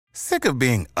Sick of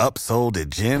being upsold at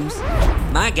gyms?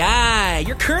 My guy,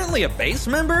 you're currently a base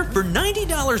member? For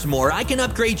 $90 more, I can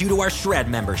upgrade you to our Shred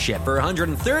membership. For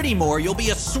 $130 more, you'll be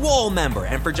a Swole member.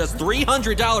 And for just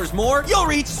 $300 more, you'll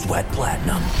reach Sweat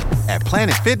Platinum. At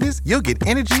Planet Fitness, you'll get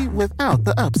energy without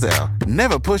the upsell.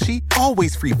 Never pushy,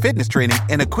 always free fitness training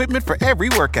and equipment for every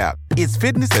workout. It's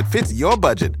fitness that fits your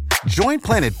budget. Join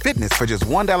Planet Fitness for just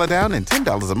 $1 down and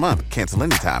 $10 a month. Cancel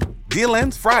anytime. Deal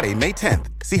ends Friday, May 10th.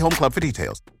 See Home Club for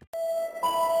details.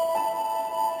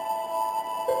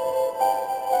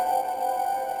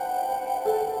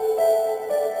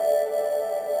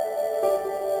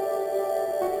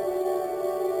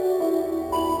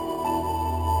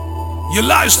 Je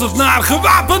luistert naar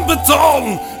Gewapend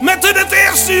Beton met in het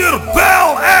eerste uur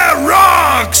Bel Air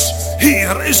Rocks.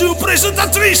 Hier is uw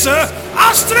presentatrice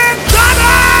Astrid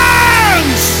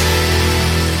Dannens.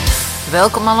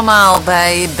 Welkom allemaal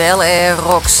bij Bel Air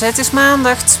Rocks. Het is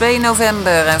maandag 2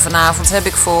 november en vanavond heb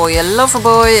ik voor je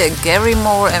Loverboy, Gary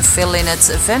Moore en Phil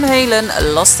Lynott, Van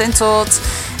Halen, Lost in Thought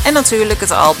en natuurlijk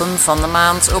het album van de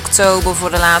maand oktober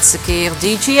voor de laatste keer,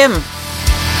 DGM.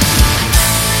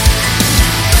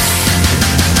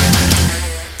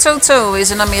 Toto is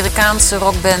een Amerikaanse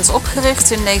rockband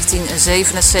opgericht in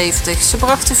 1977. Ze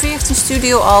brachten 14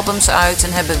 studioalbums uit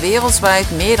en hebben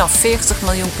wereldwijd meer dan 40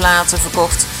 miljoen platen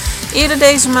verkocht. Eerder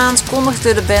deze maand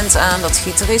kondigde de band aan dat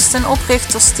gitarist en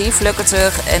oprichter Steve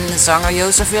Lukather en zanger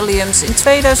Joseph Williams in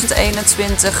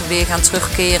 2021 weer gaan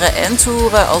terugkeren en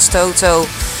toeren als Toto.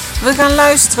 We gaan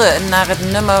luisteren naar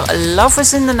het nummer Love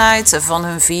is in the Night van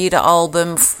hun vierde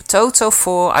album Toto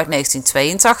 4 uit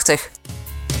 1982.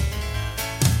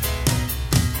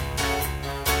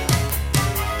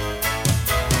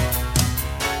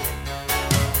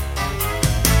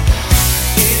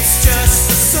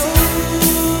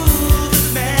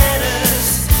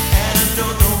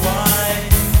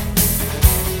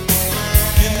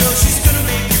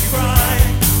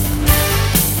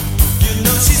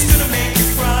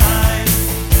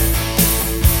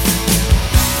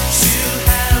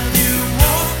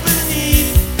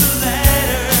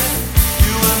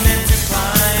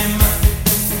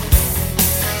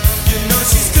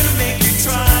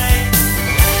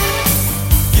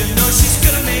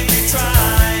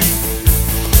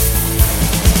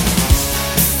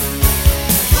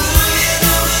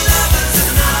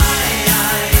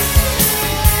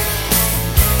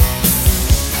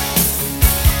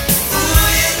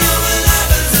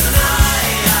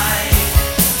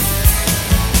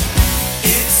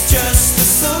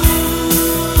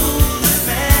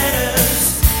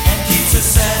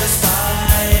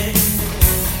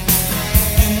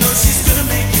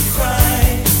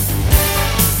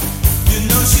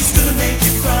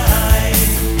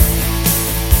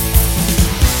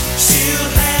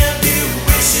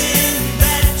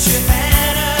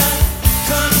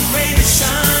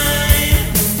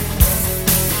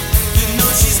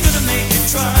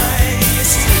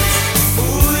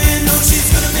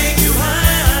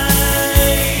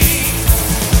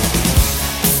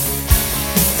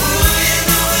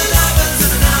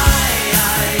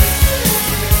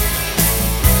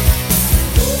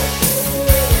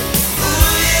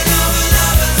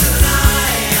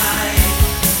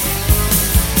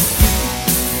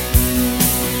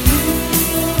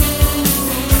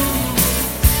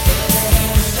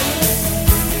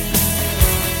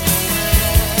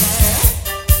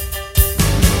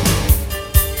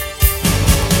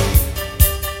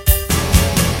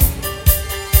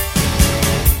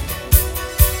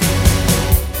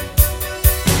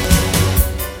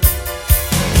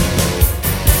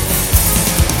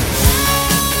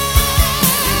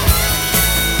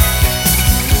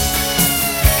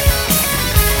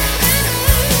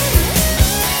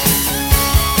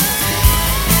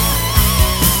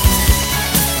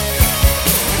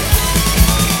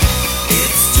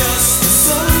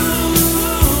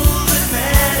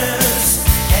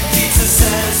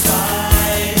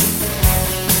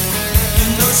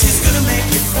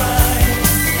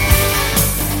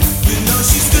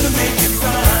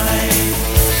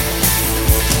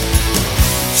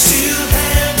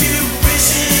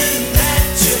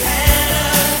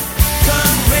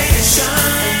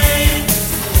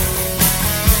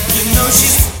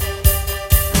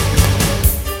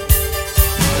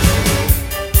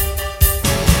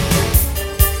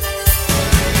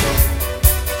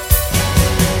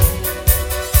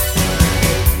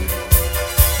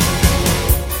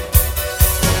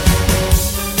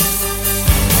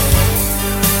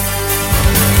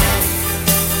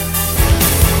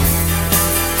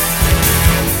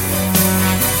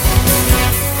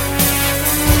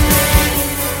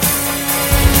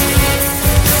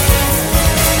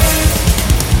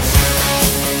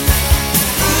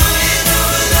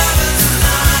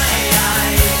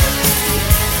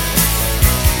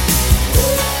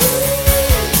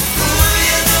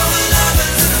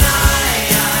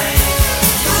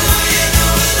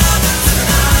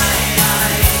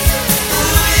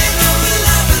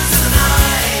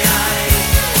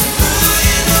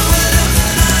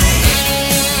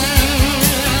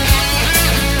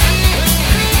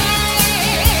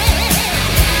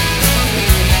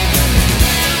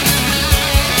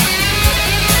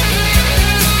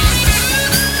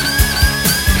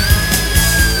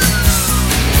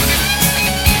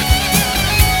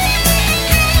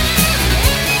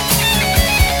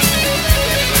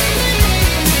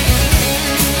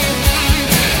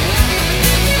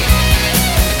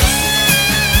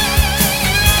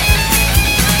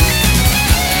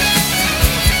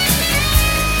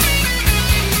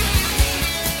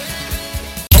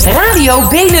 Radio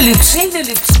Benelux.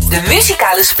 De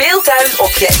muzikale speeltuin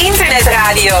op je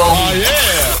internetradio. Oh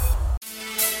yeah!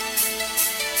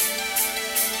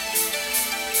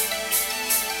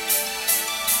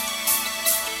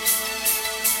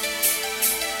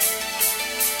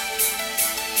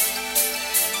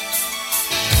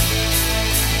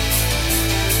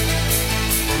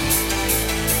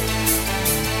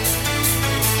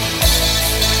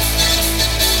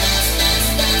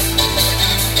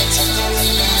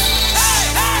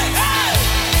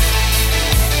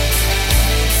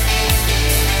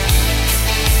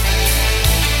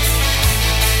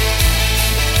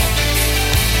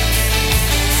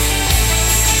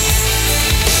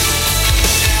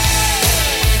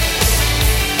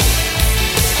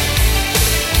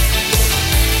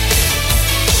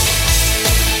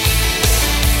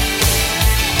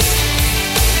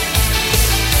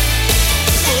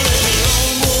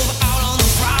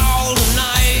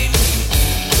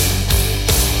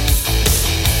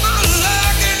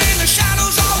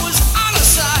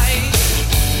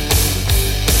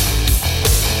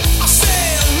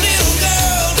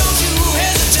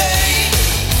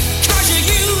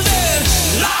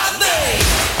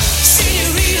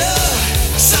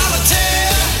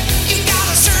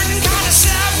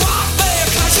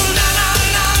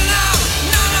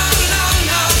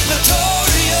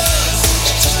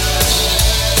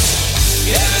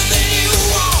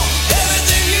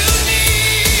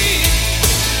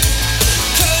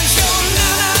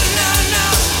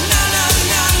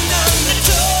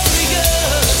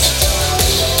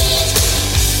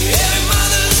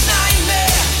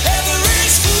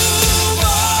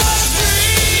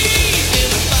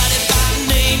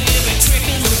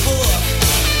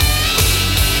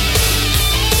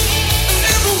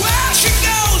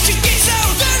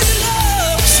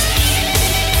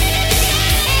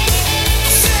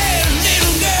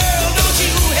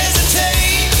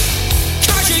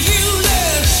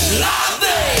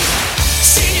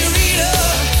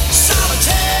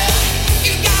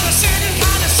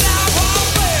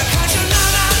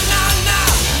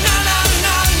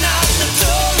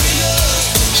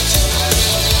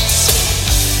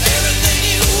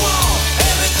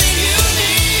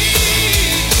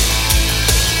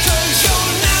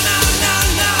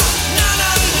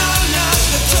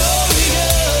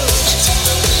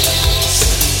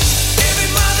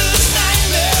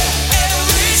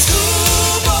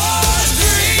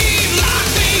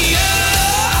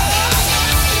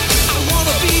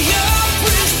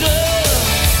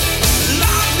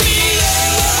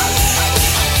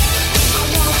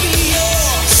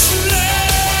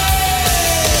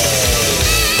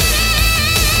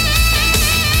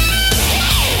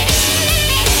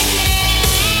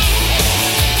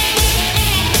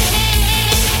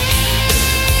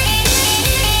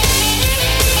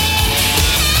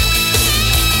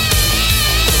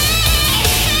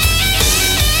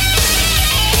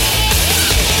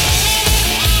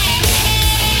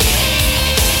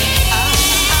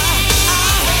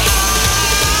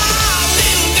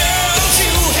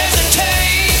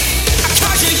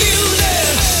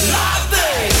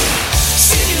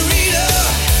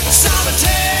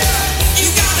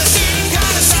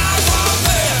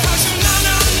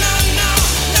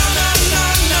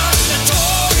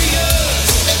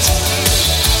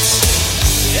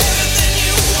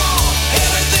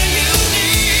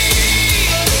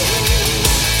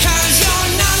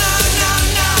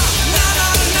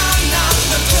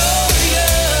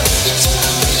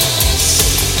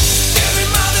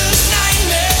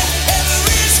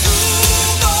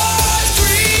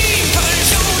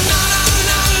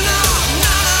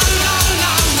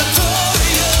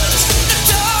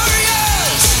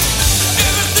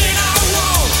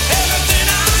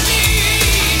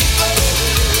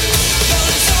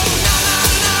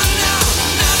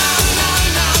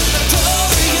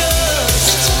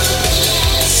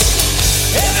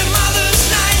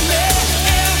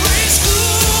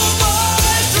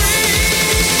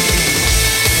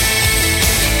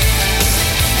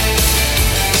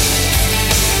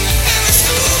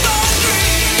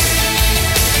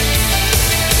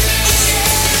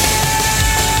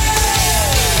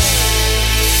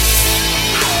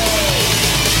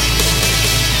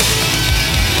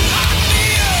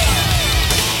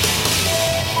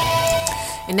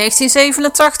 In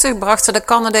 1987 brachten de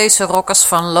Canadese rockers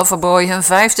van Loverboy hun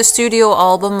 5e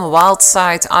studioalbum Wild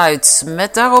Side uit,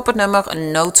 met daarop het nummer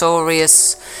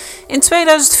Notorious. In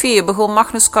 2004 begon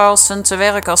Magnus Carlsen te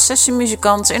werken als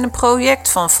sessiemuzikant in een project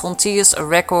van Frontiers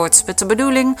Records met de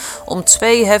bedoeling om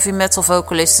 2 heavy metal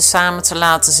vocalisten samen te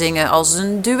laten zingen als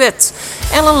een duet.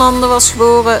 Ellen Lande was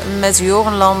geboren met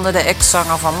Joren Lande, de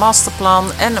ex-zanger van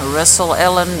Masterplan, en Russell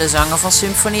Allen, de zanger van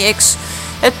Symphony X.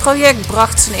 Het project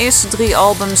bracht zijn eerste 3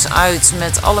 albums uit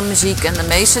met alle muziek en de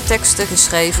meeste teksten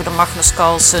geschreven door Magnus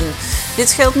Carlsen.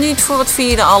 Dit geldt niet voor het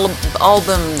 4e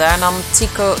album, daar nam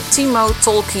Timo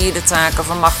Tolkki de taken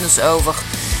van Magnus over.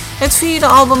 Het 4e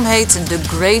album heet The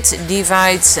Great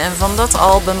Divide en van dat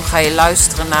album ga je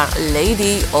luisteren naar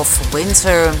Lady of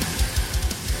Winter.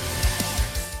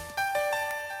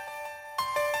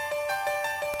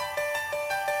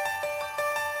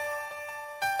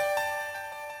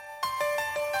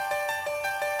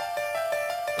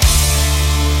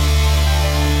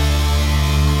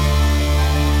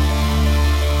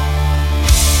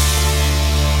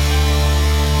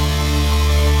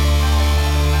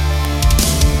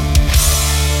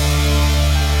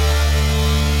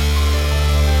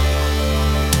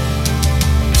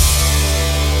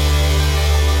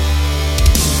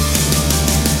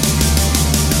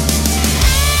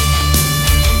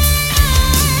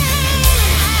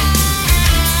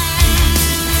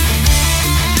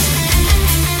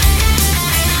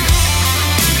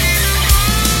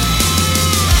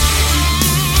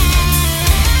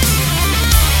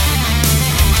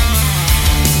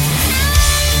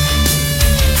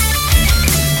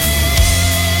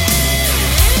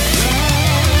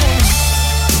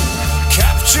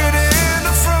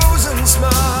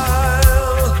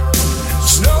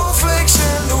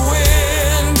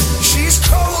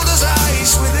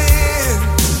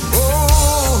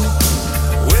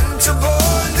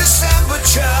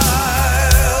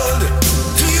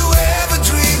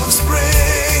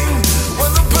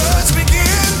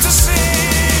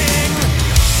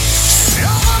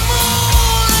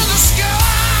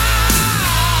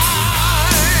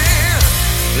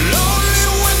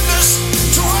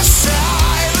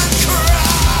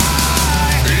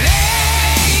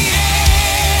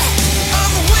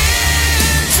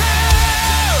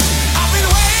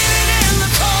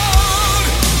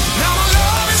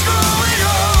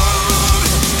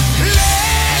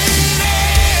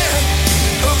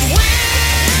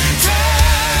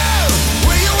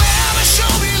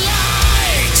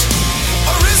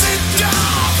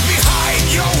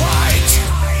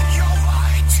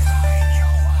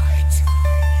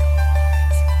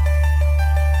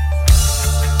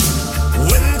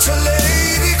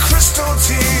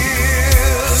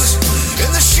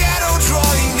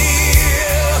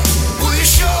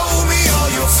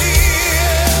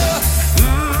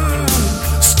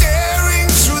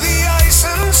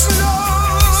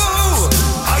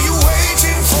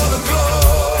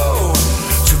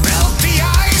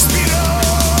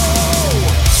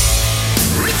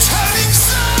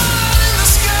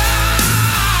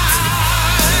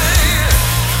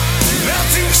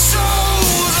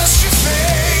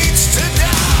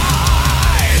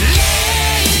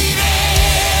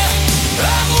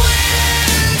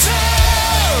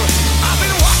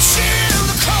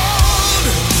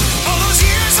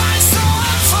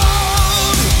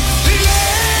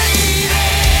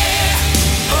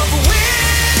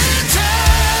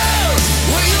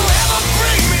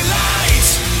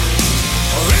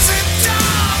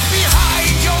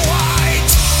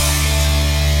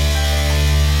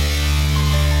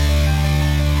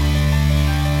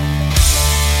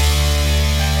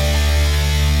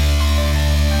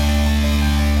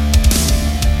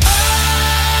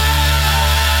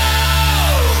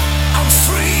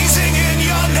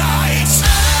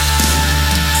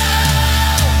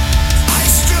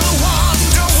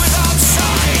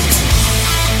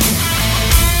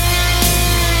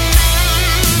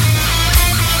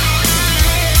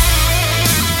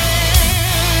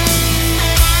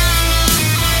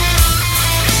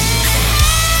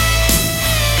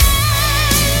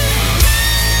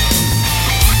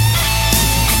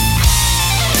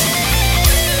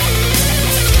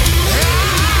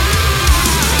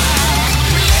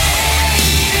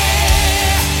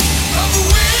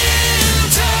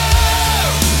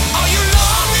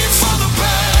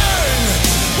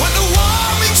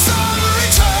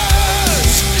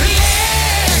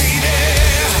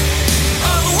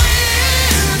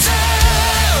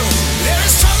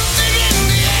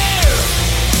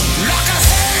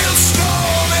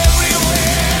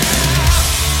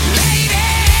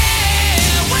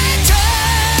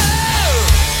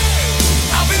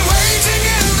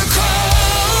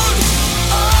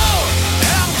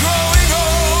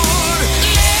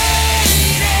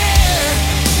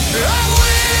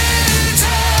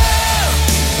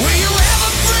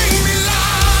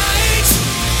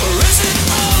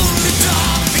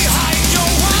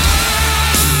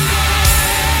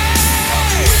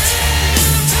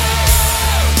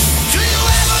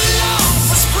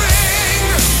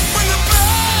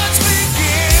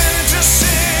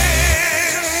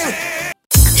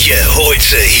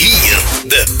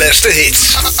 allereerste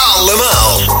hits.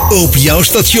 Allemaal op jouw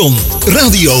station.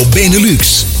 Radio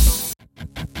Benelux.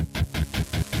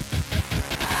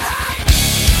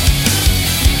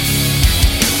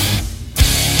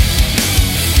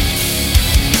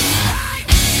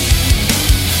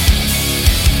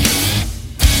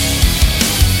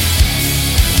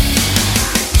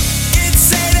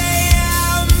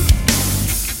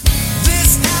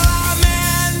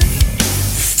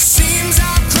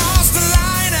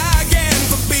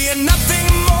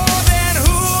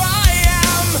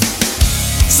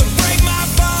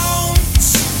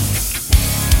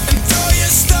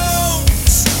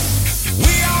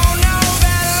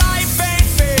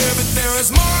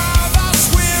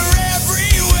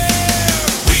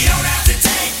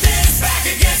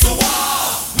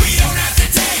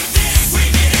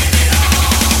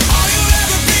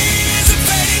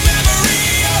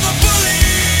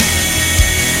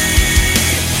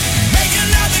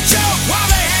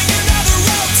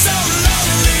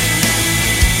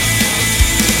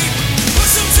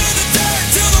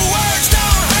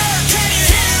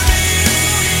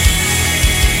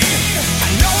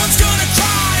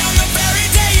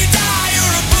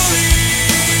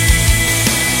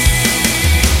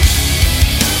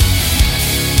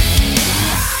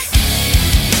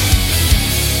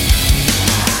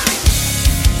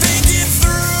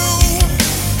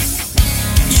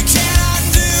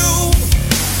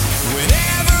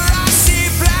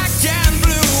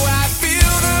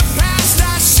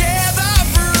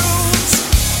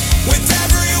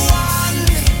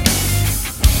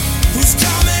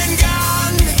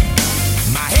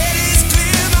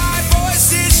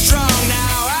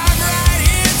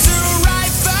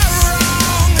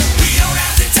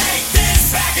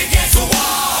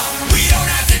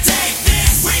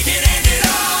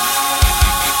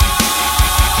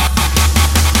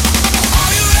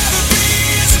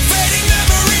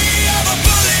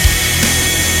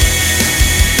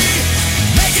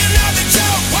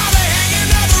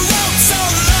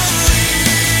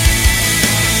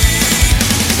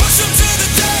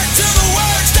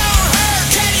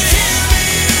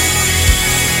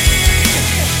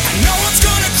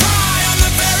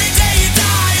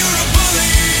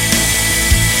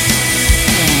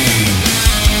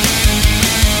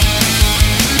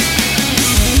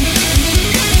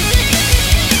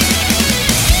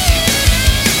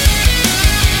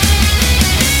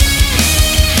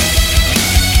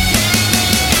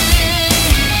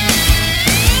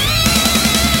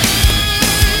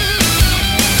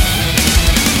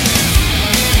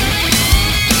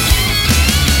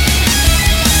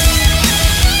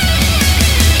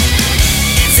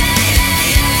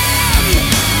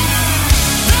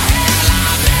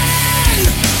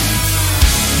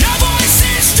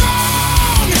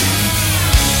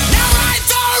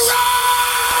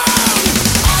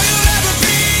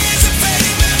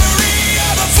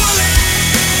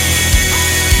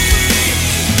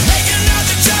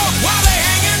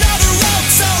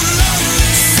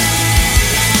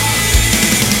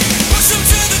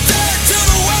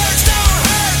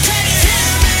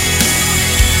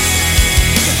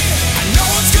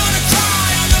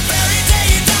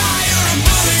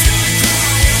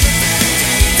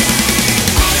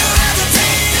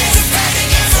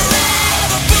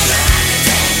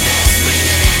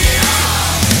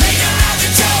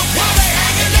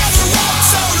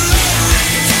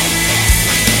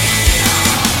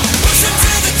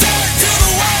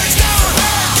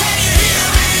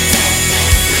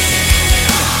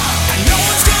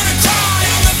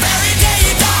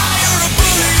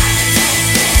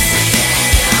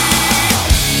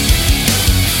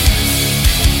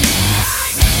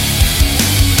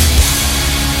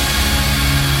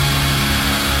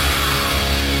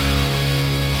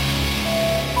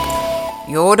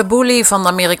 Je hoorde Bully van de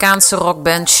Amerikaanse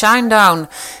rockband Shinedown.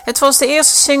 Het was de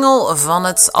eerste single van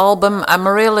het album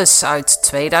Amaryllis uit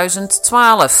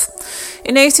 2012.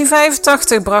 In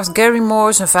 1985 bracht Gary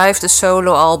Moore zijn 5e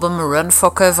soloalbum Run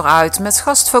for Cover uit met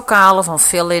gastvokalen van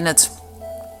Phil Lynott.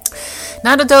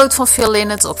 Na de dood van Phil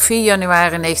Lynott op 4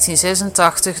 januari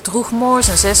 1986 droeg Moore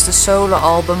zijn 6e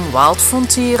soloalbum Wild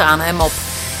Frontier aan hem op.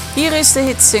 Hier is de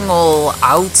hitsingle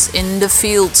Out in the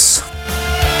Fields.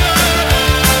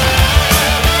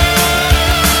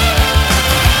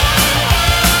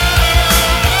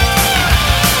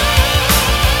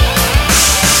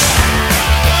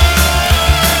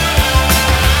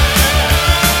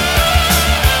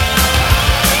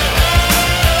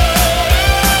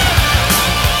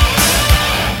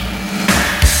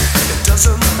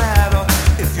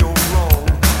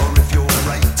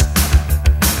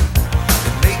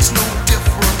 Makes no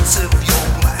difference if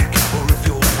you're black or if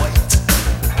you're white.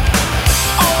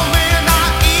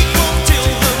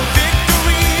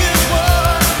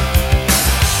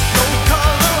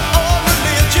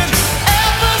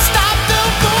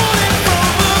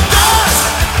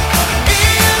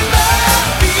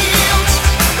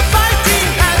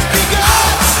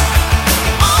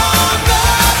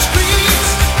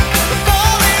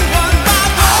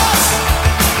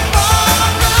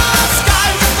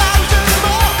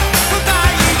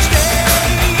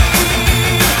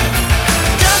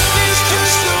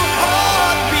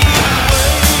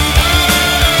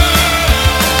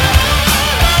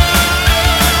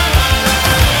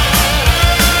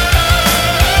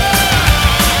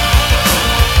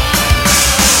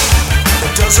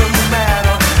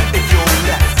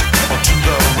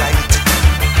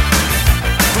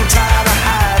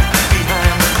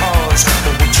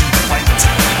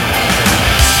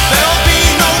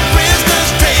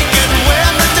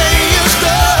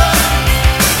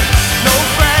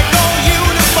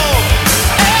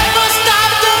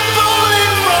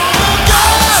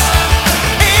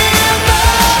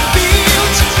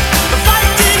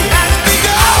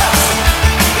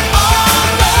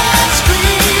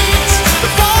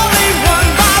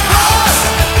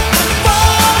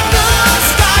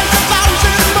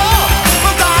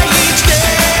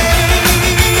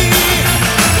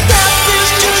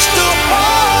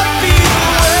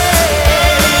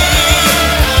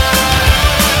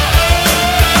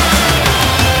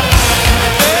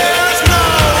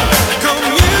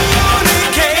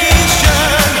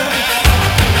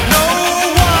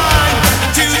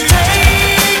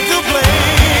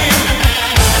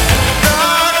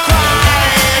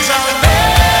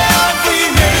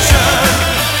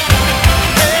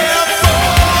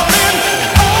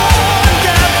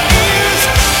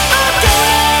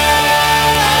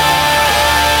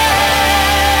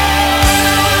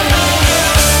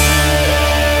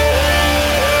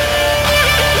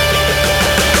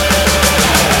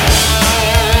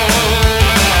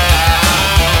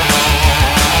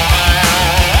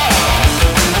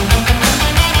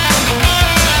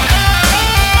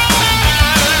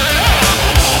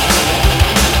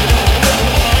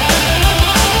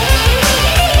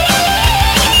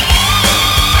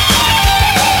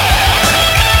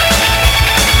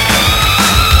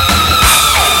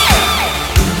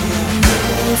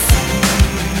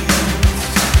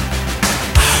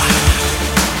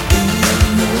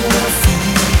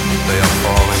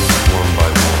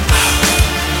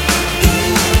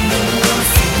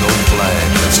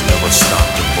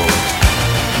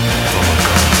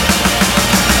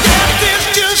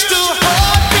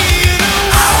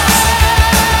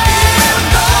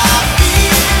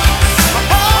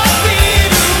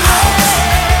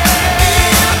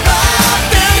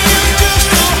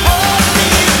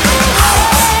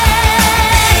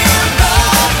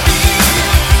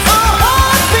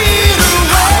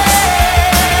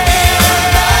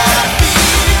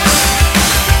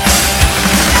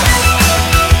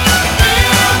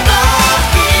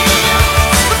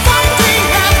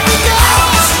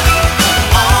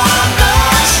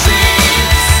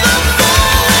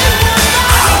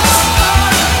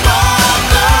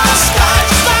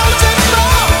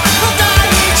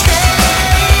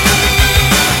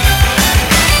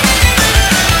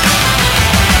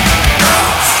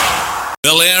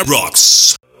 Bel Air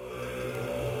Rocks.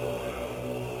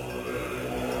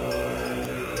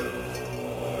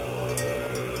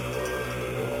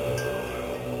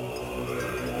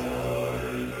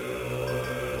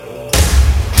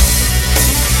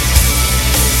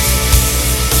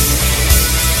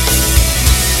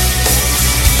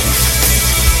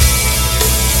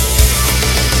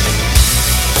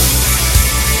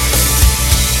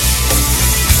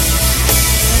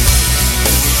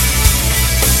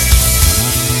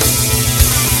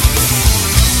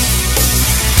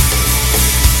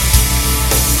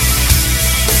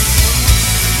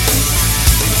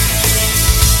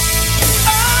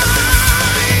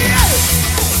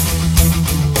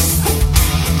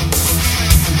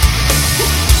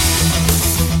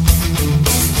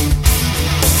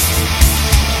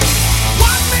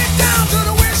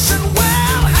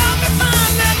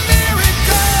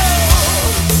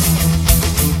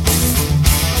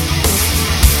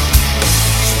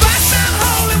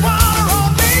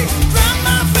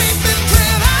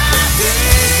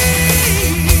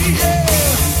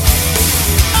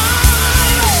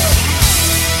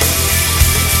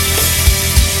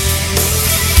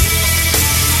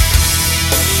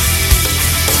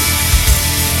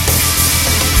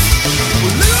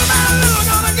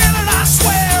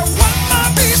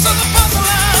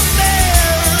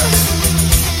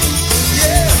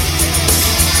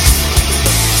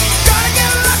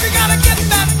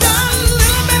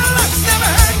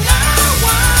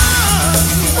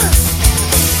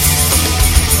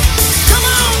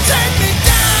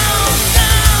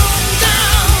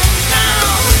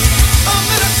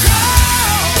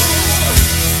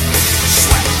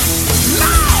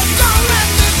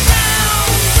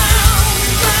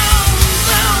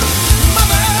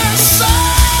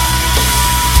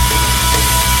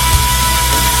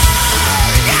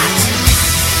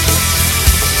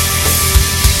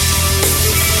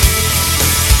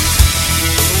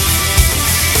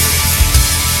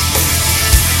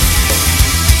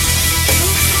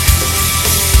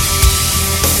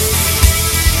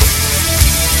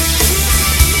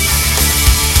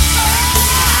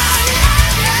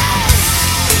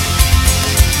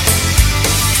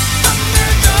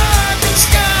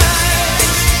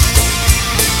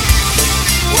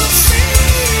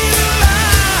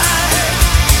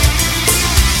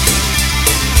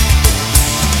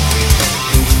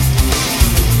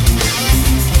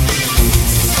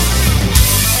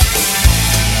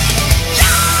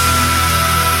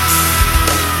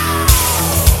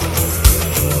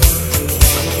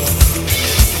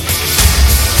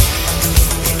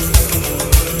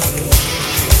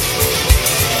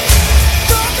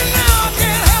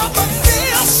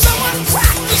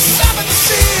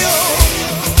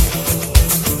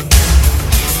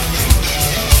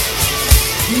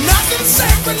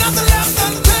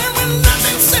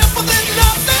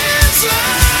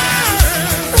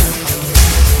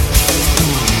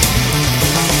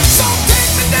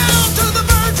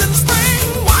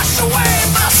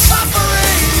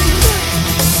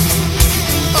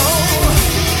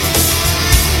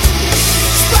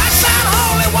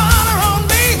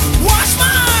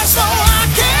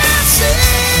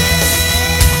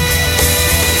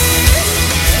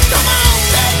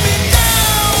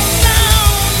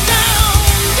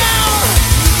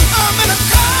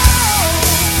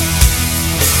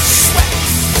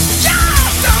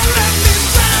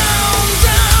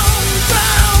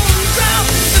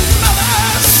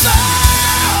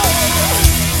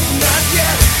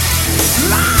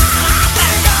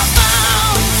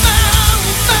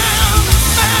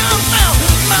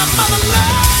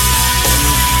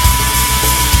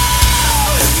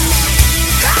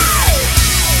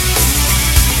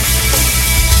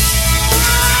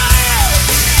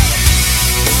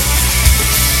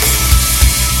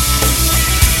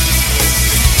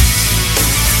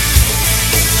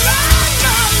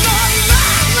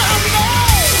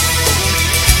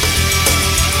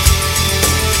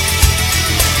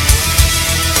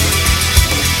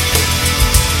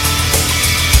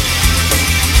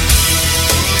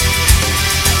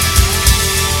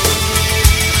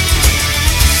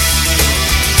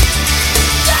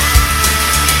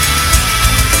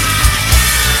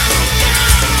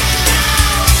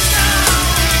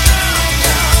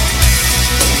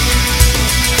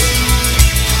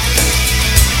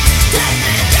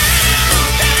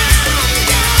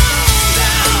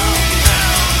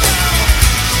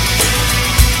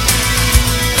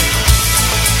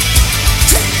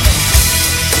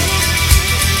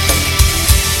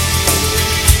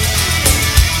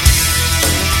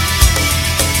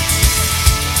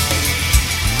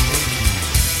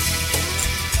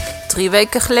 3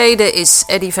 weken geleden is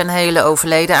Eddie Van Halen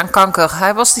overleden aan kanker.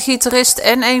 Hij was de gitarist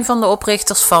en een van de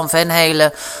oprichters van Van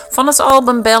Halen. Van het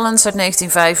album Balance uit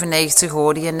 1995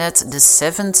 hoorde je net The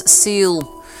Seventh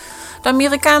Seal. De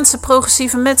Amerikaanse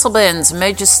progressieve metalband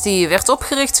Majesty werd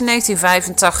opgericht in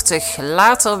 1985.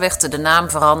 Later werd de naam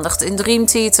veranderd in Dream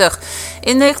Theater.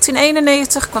 In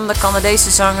 1991 kwam de Canadese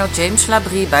zanger James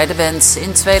Labrie bij de band.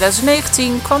 In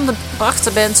 2019 bracht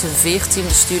de band hun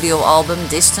 14e studioalbum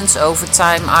Distance Over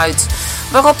Time uit,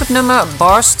 waarop het nummer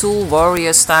Barstool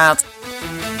Warrior staat.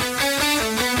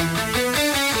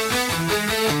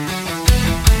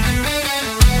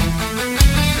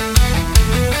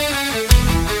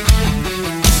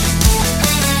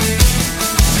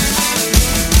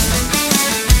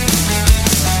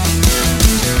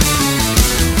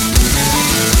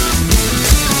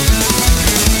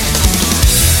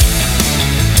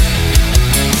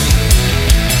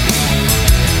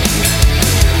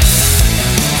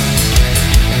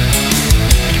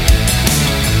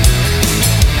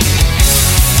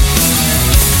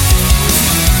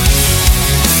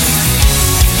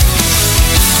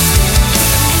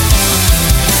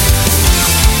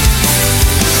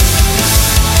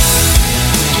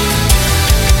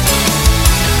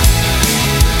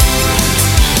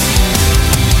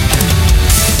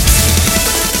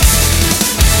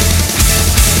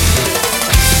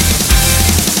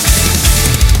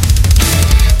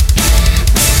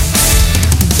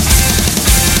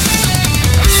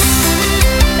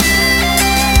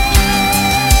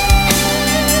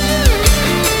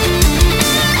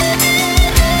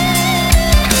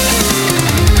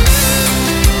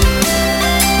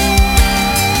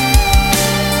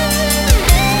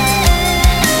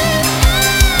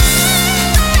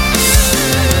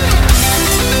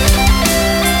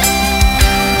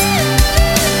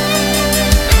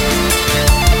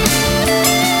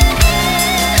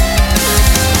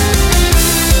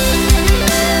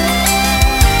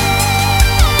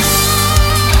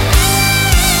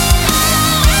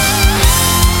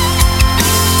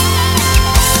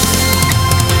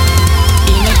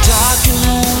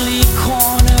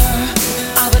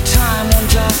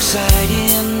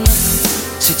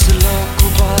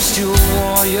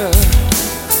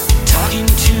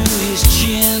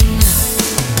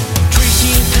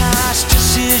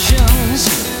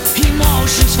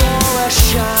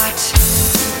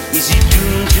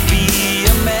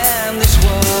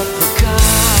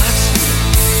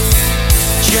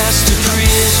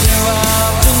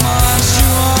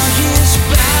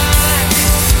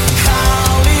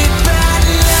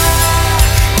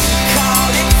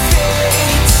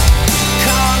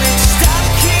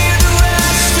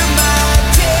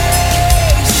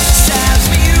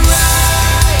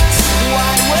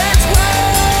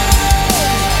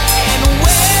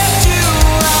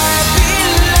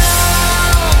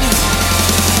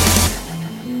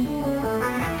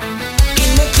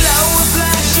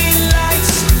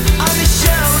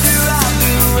 Shoulder of the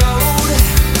road,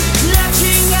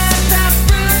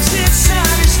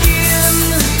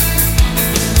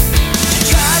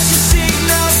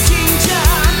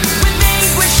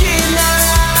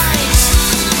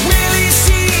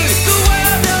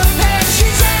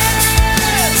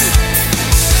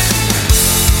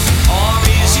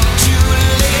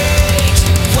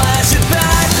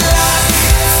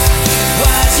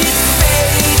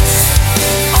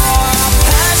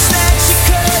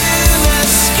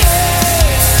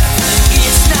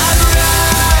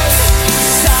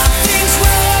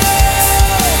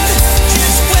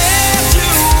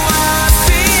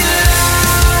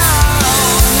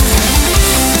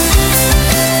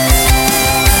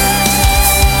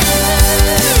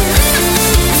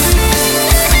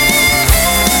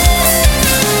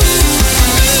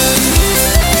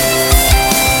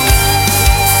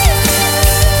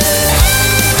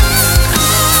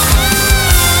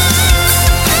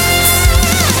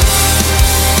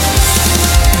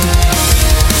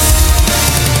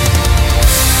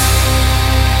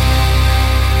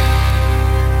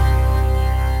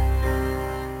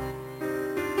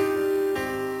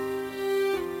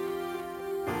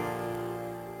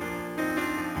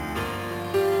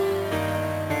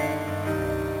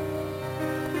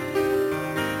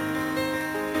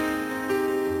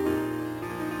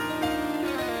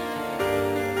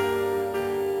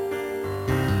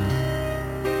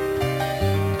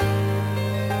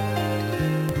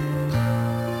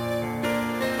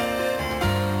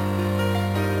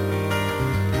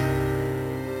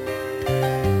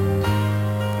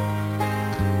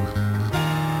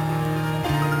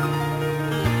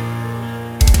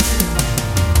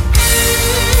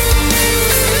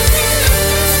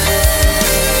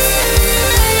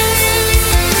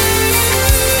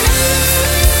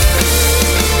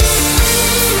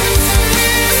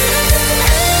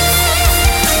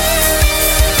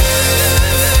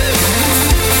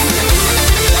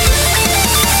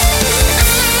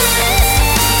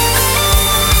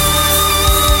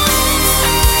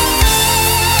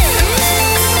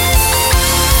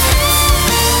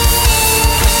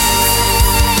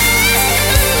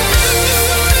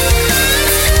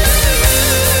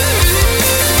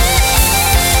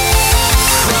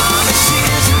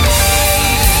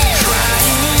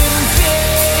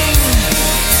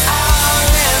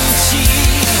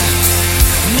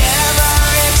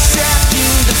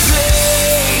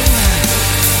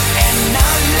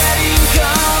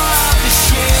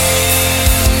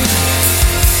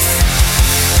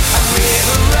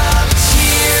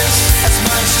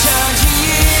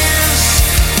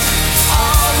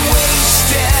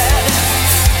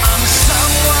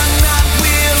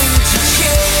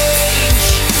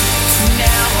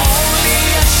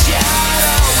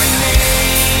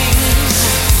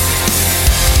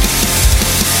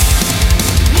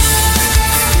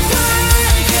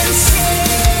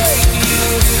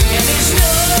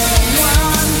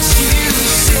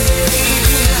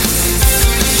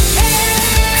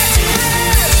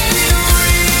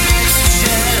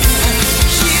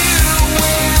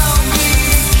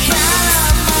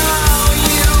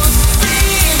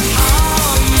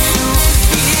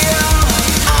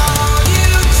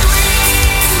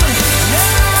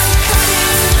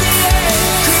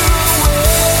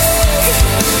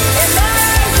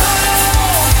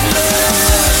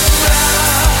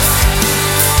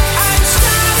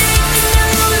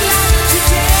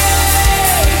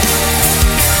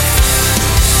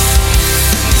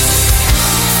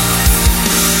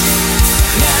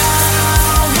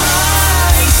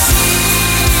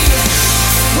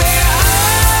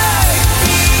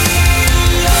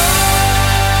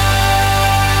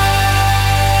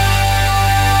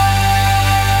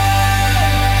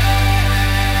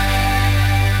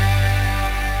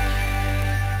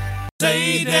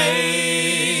 CD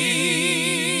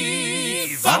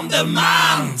van de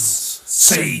maand.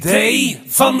 CD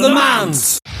van de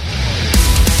maand.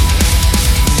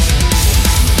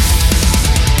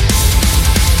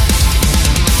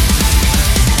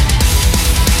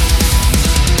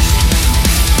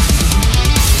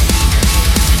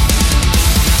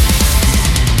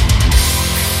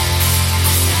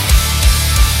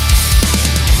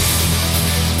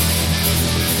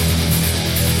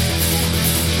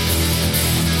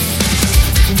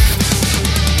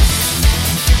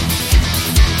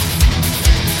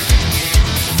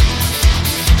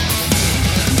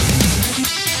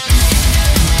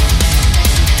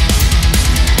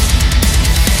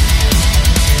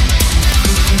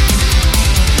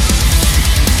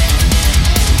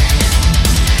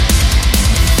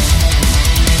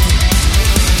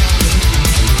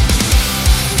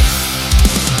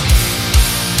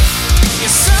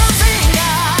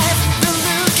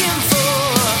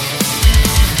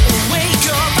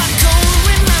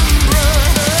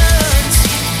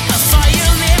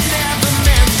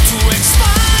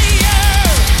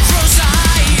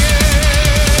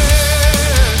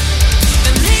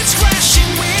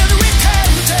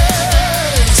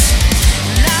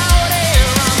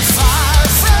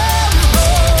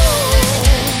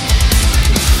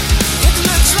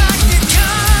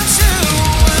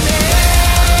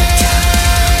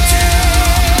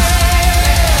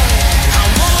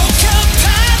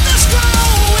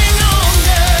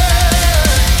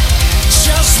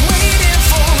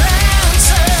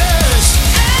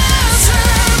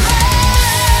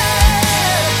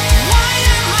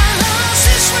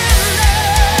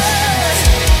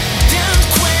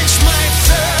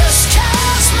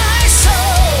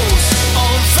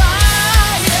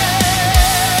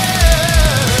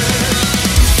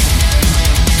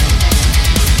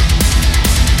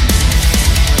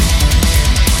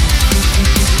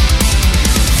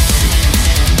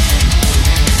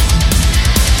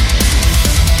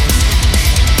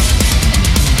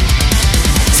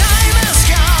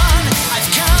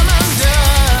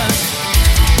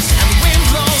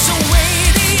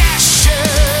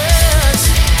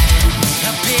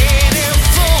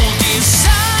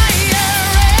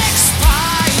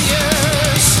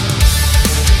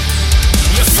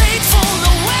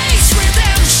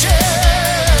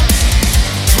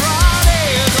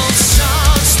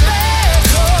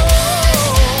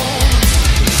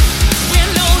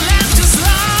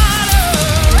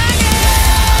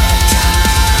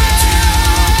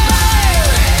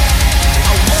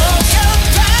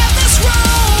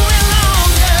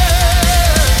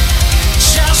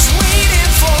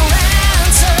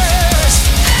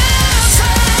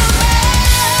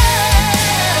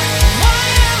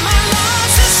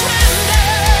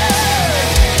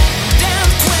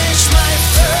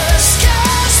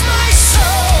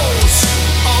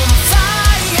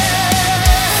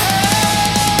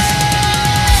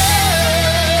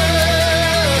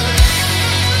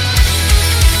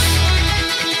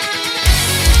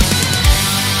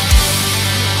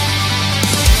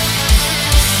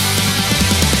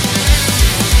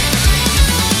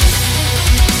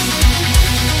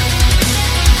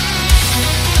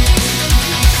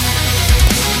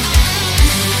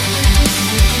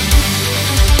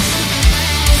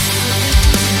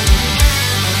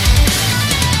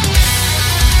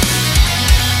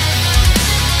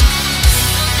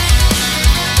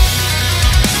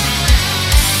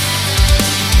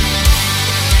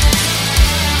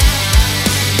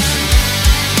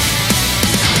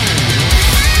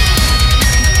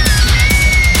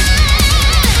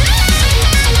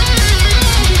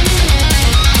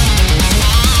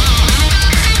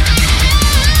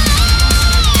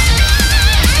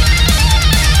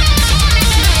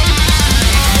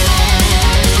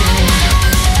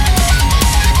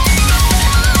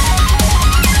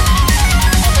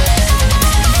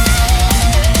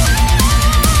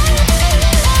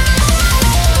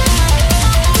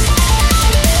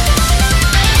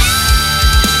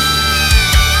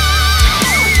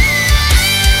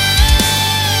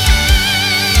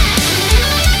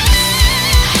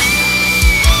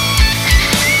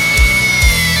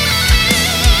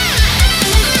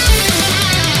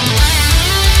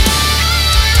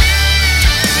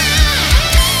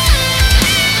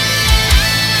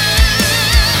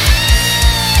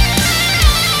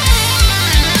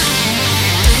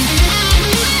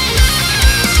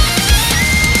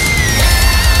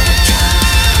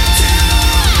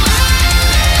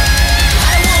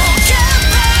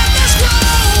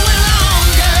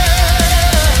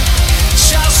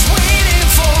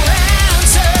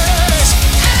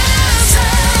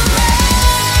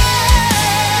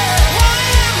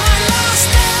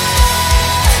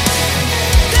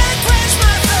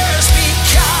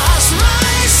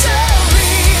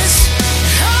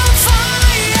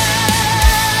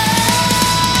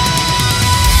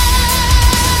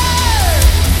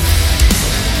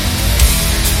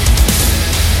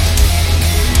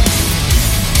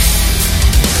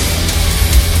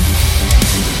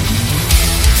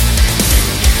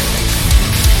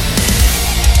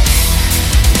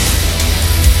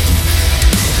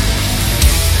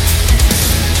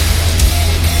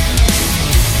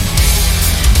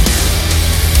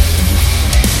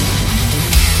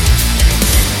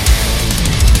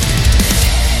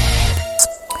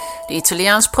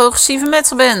 Italiaans progressieve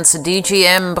metalband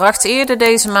DGM bracht eerder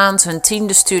deze maand hun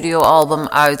 10e studioalbum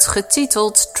uit,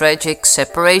 getiteld Tragic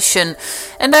Separation.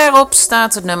 En daarop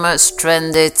staat het nummer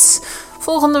Stranded.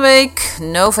 Volgende week,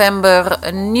 november,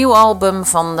 een nieuw album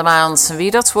van de maand.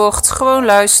 Wie dat wordt, gewoon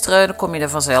luisteren, dan kom je er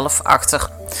vanzelf achter.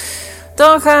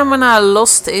 Dan gaan we naar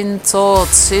Lost in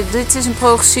Thought. Dit is een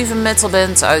progressieve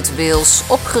metalband uit Wales,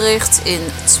 opgericht in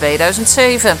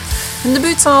 2007. Hun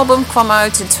debuutalbum kwam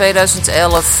uit in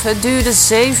 2011. Het duurde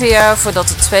 7 jaar voordat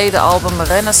het tweede album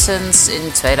Renaissance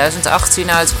in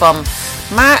 2018 uitkwam.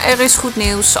 Maar er is goed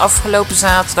nieuws. Afgelopen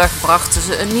zaterdag brachten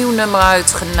ze een nieuw nummer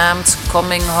uit, genaamd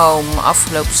Coming Home.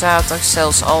 Afgelopen zaterdag,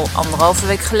 zelfs al 1,5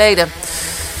 week geleden.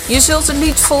 Je zult het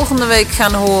lied volgende week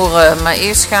gaan horen, maar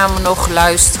eerst gaan we nog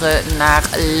luisteren naar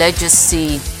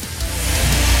Legacy.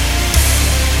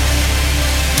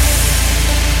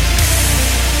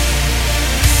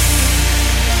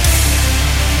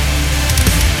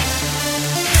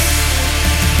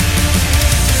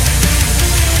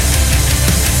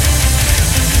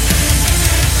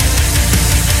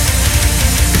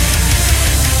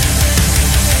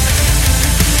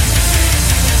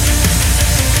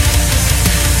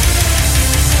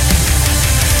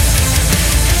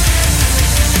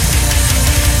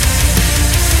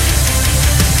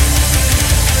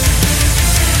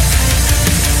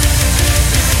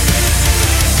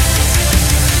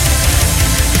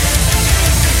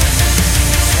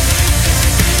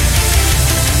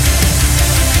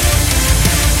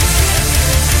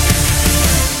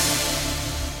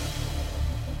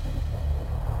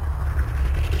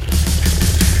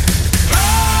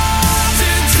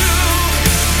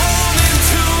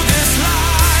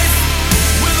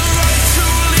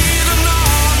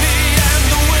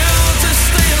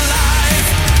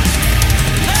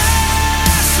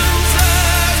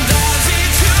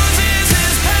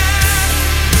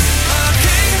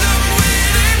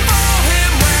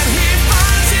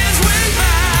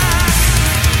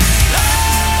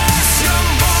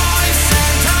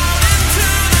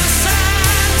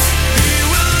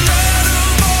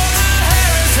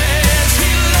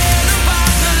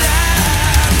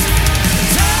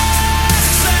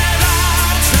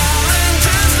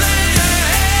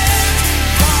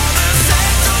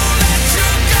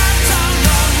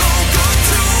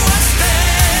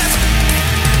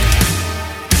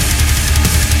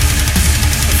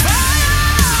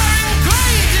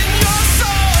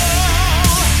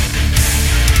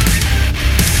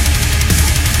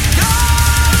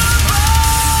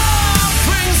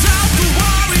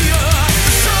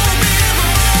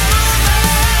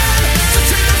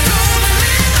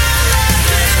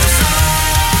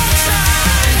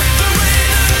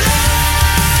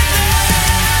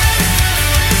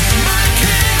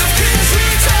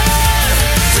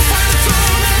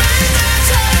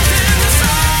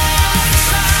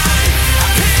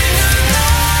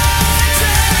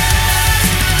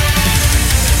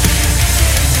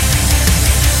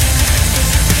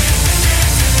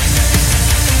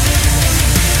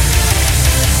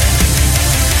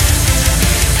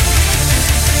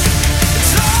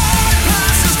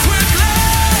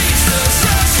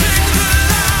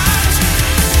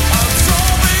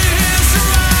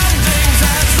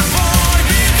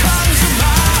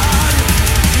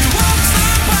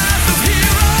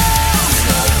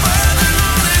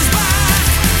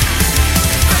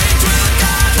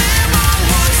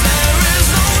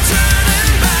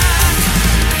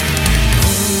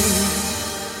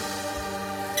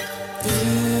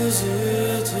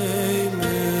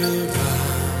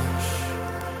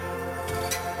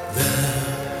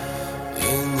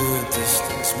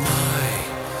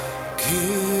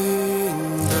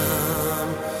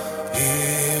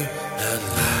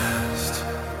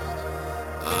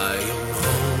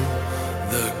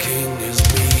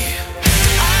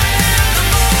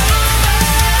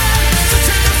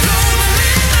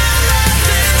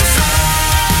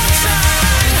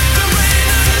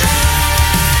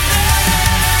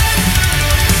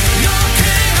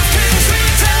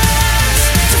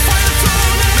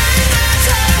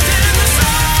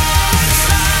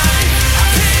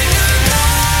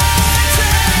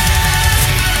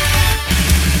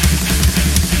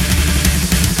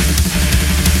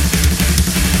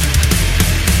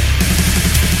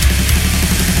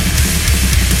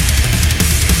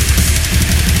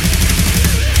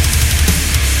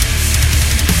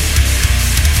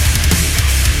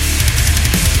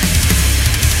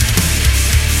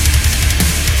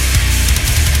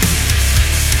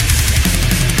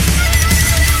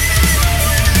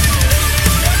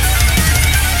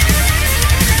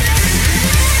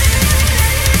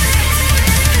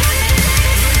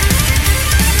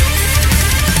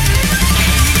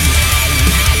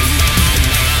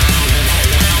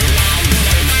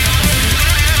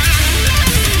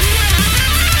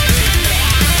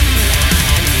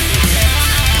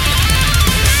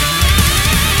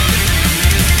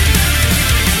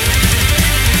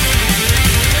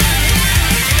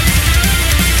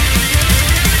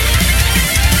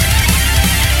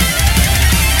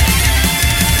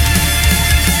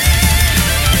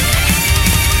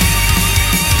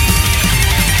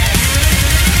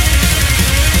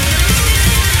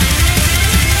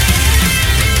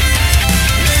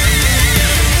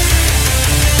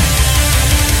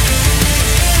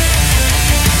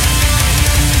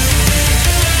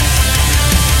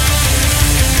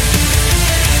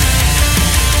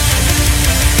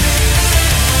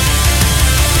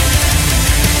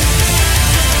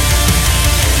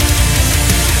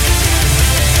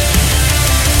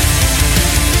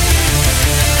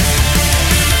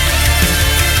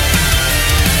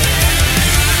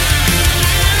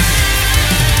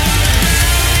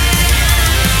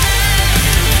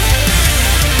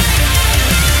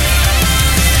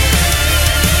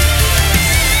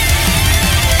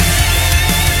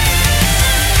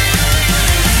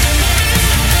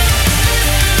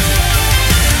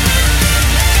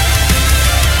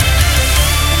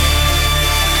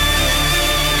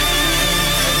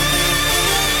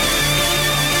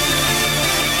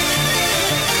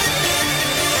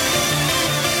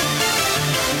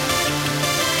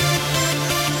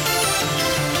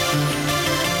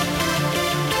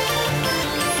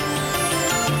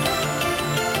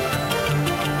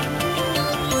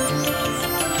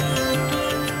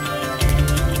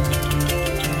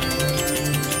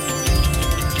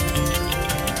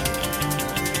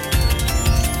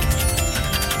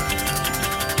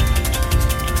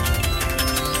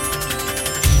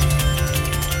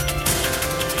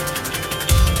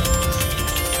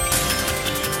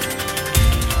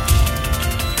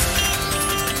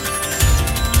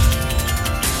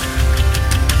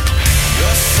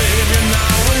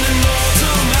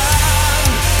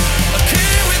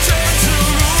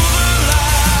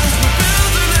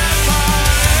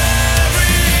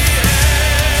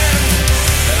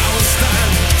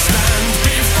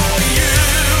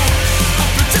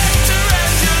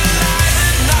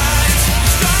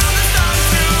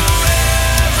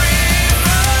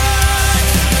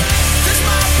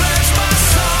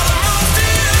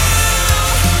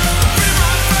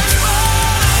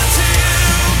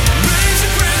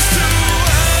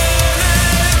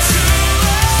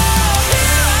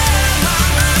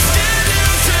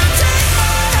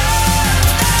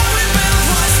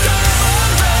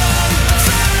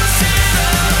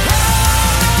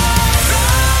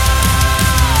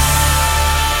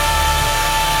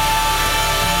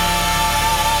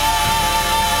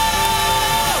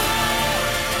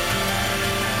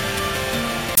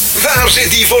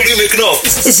 Zet die volumeknop.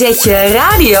 Zet je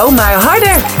radio maar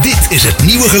harder. Dit is het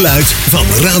nieuwe geluid van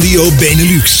Radio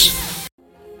Benelux.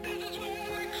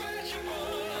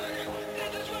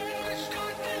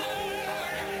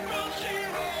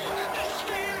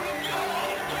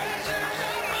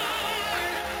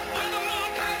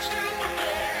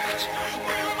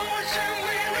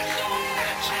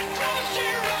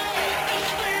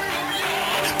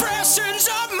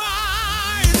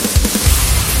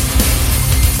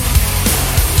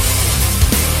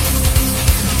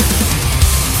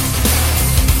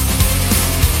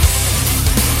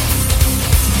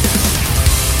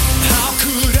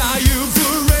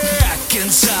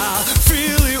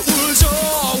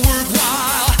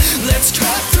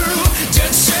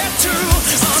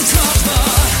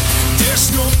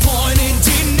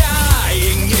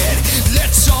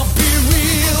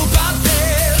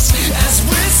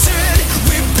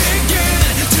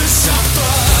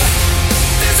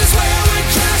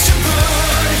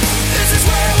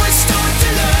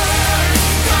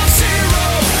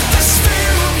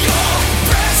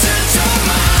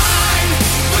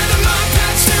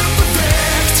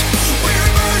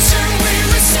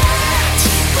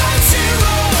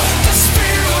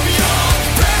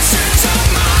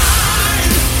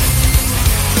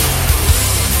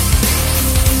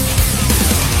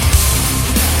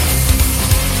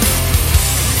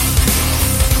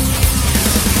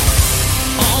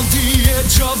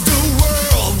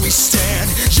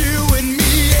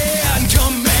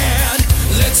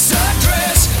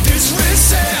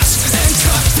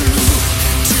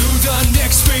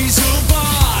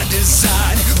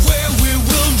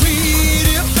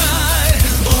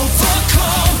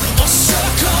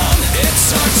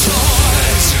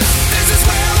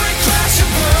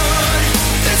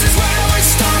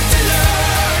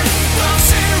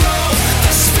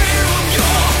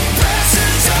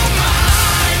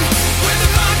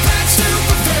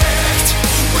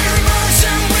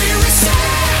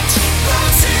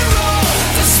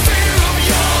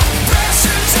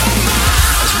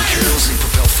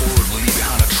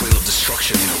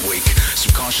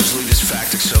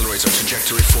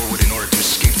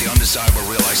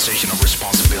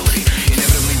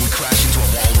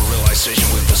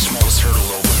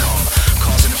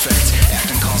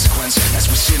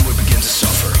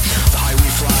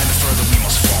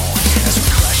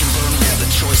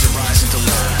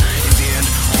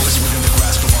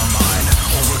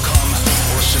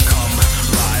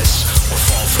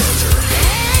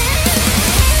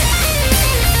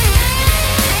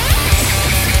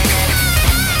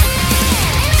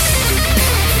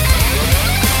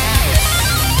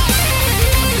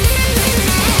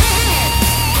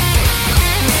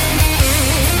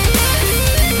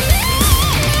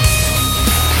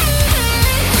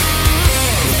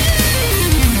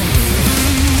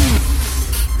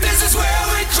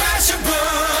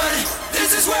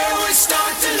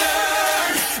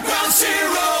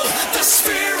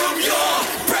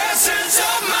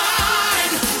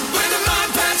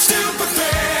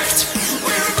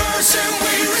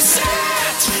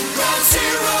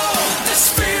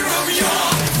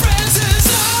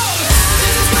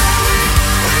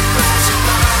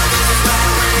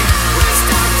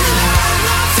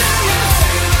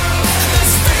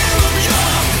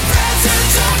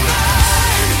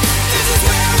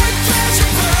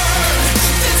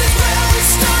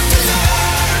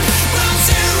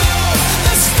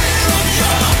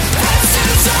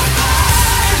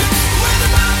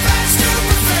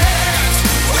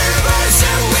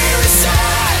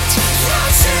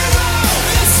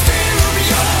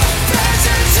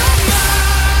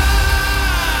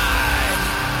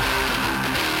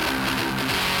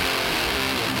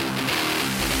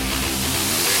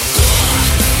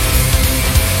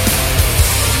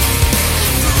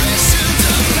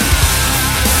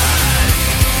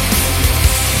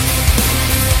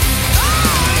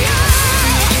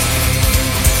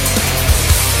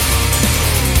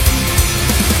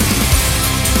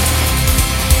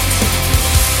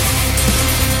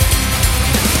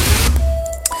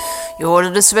 Je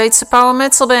hoorde de Zweedse power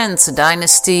metal band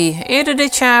Dynasty. Eerder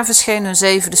dit jaar verscheen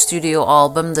hun 7e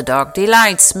studioalbum The Dark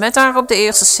Delight, met daarop de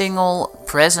eerste single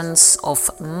Presence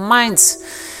of Mind.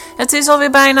 Het is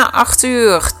alweer bijna 8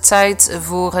 uur. Tijd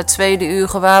voor het tweede uur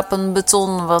gewapend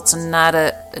beton, wat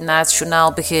na het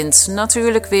journaal begint.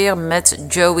 Natuurlijk weer met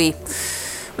Joey.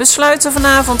 We sluiten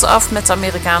vanavond af met de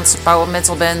Amerikaanse power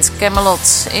metal band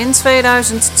Kamelot. In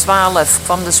 2012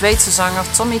 kwam de Zweedse zanger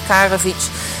Tommy Karevich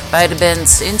bij de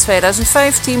band. In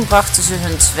 2015 brachten ze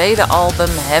hun tweede album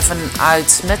Heaven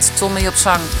uit met Tommy op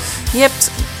zang.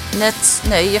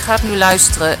 Je gaat nu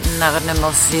luisteren naar het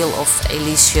nummer Veil of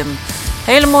Elysium.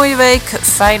 Hele mooie week,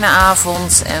 fijne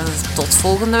avond en tot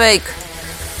volgende week.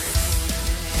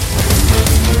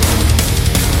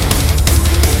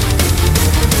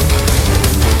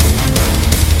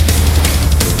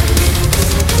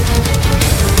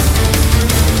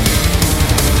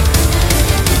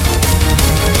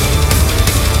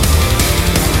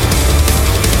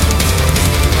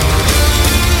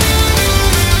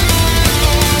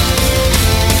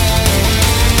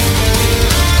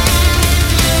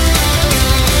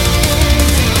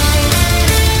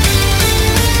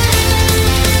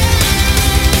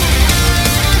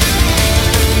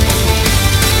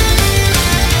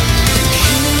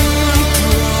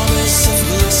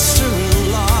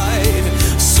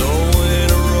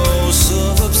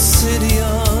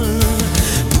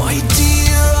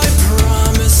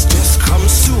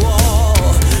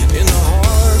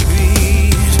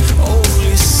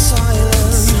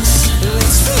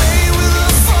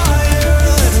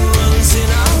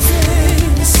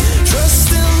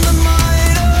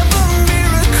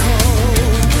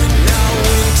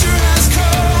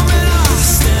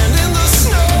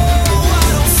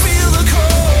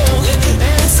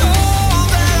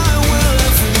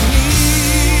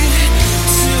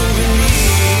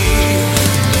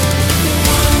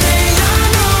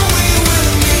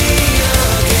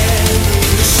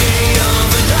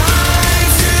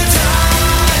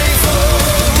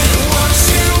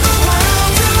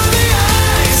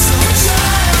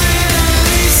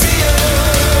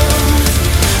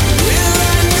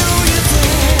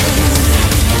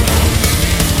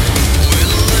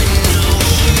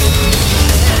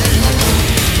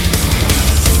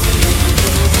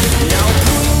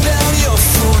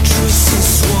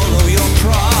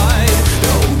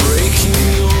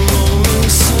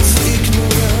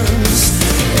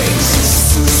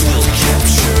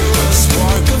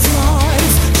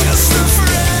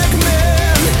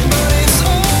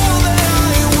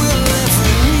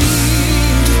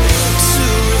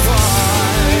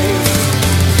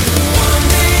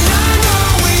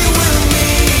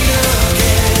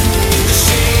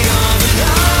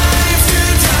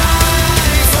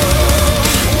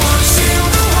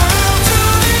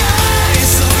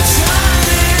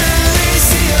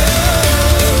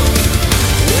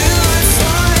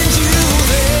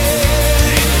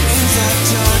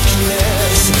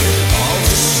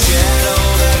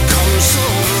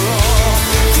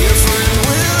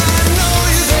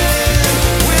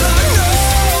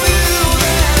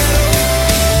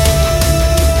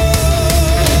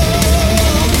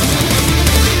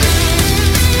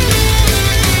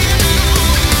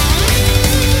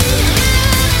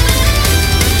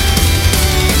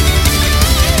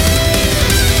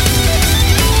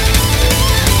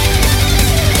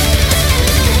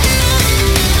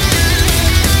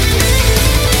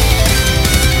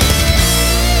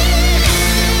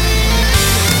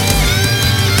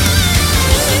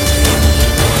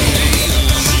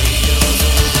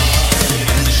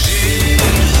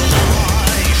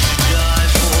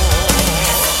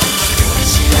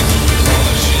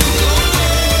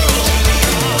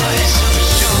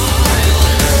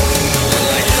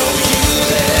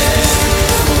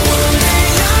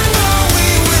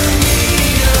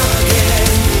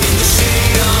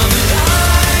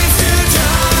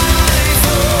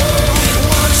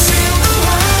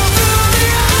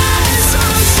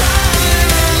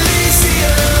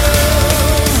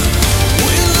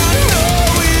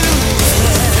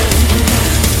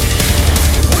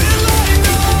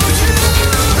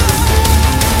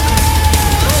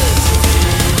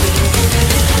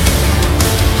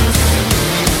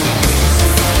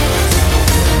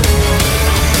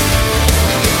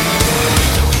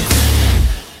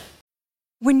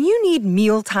 When you need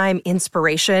mealtime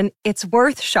inspiration, it's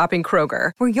worth shopping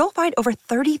Kroger, where you'll find over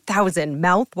 30,000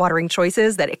 mouth-watering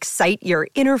choices that excite your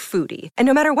inner foodie. And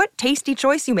no matter what tasty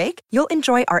choice you make, you'll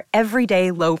enjoy our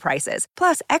everyday low prices,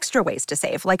 plus extra ways to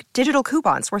save, like digital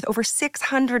coupons worth over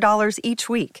 $600 each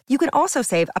week. You can also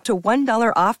save up to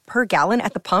 $1 off per gallon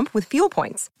at the pump with fuel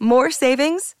points. More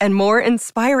savings and more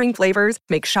inspiring flavors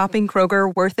make shopping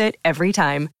Kroger worth it every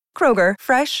time. Kroger,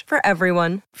 fresh for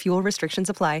everyone. Fuel restrictions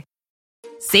apply.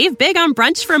 Save big on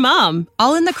brunch for mom,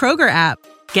 all in the Kroger app.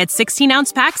 Get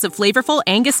 16-ounce packs of flavorful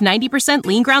Angus 90%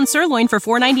 lean ground sirloin for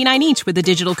 $4.99 each with a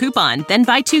digital coupon. Then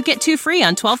buy 2, get 2 free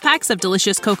on 12 packs of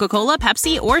delicious Coca-Cola,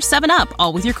 Pepsi, or 7-Up,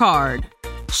 all with your card.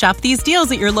 Shop these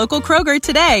deals at your local Kroger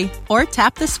today, or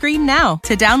tap the screen now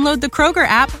to download the Kroger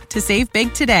app to save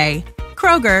big today.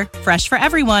 Kroger, fresh for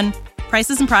everyone.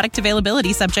 Prices and product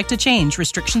availability subject to change.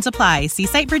 Restrictions apply. See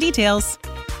site for details.